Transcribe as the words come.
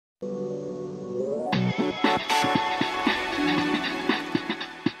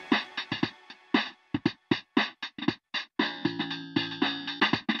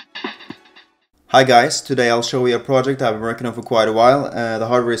Hi guys, today I'll show you a project I've been working on for quite a while. The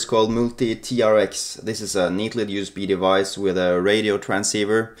hardware is called MultiTRX. This is a neatly USB device with a radio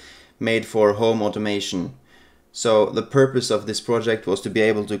transceiver made for home automation. So the purpose of this project was to be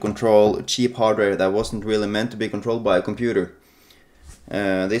able to control cheap hardware that wasn't really meant to be controlled by a computer.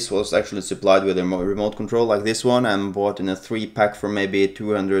 This was actually supplied with a remote control like this one and bought in a 3-pack for maybe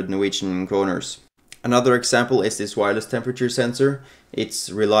 200 Norwegian kroners. Another example is this wireless temperature sensor.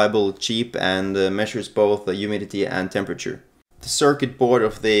 It's reliable, cheap, and measures both the humidity and temperature. The circuit board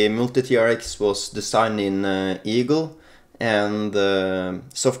of the MultiTRX was designed in Eagle, and the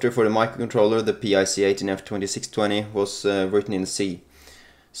software for the microcontroller, the PIC18F2620, was written in C.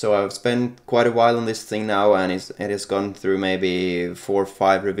 So I've spent quite a while on this thing now, and it has gone through maybe 4 or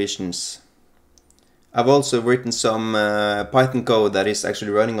 5 revisions. I've also written some Python code that is actually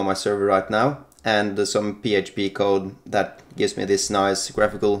running on my server right now, and some PHP code that gives me this nice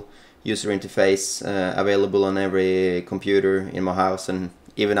graphical user interface available on every computer in my house and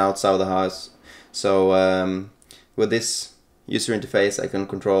even outside the house. So with this user interface I can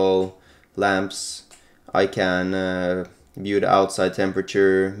control lamps, I can view the outside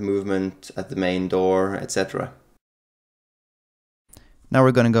temperature, movement at the main door, etc. Now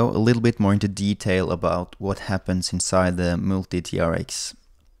we're going to go a little bit more into detail about what happens inside the MultiTRX.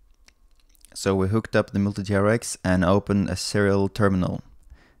 So we hooked up the MultiTRX and opened a serial terminal,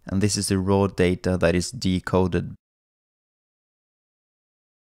 and this is the raw data that is decoded.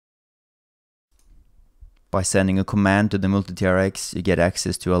 By sending a command to the MultiTRX, you get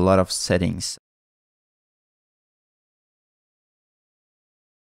access to a lot of settings.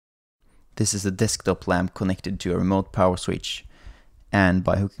 This is a desktop lamp connected to a remote power switch, and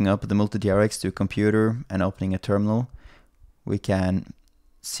by hooking up the MultiTRX to a computer and opening a terminal, we can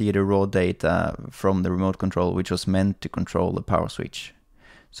see the raw data from the remote control, which was meant to control the power switch.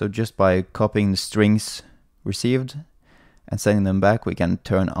 So just by copying the strings received and sending them back, we can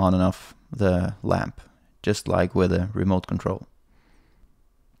turn on and off the lamp, just like with a remote control.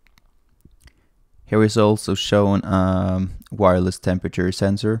 Here is also shown a wireless temperature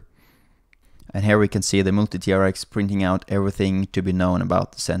sensor, and here we can see the MultiTRX printing out everything to be known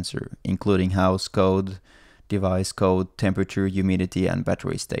about the sensor, including house code, device code, temperature, humidity, and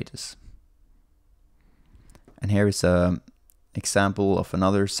battery status. And here is an example of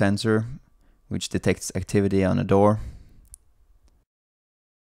another sensor which detects activity on a door.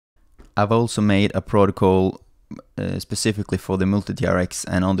 I've also made a protocol specifically for the MultiTRX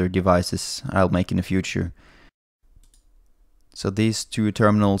and other devices I'll make in the future. So these 2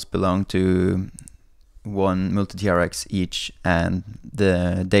 terminals belong to one MultiTRX each, and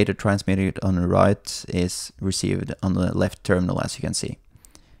the data transmitted on the right is received on the left terminal, as you can see,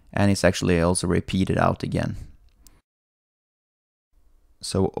 and it's actually also repeated out again.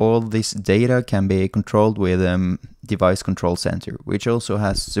 So all this data can be controlled with a device control center, which also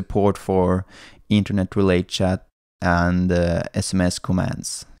has support for internet relay chat and SMS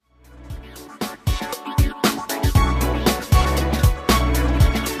commands.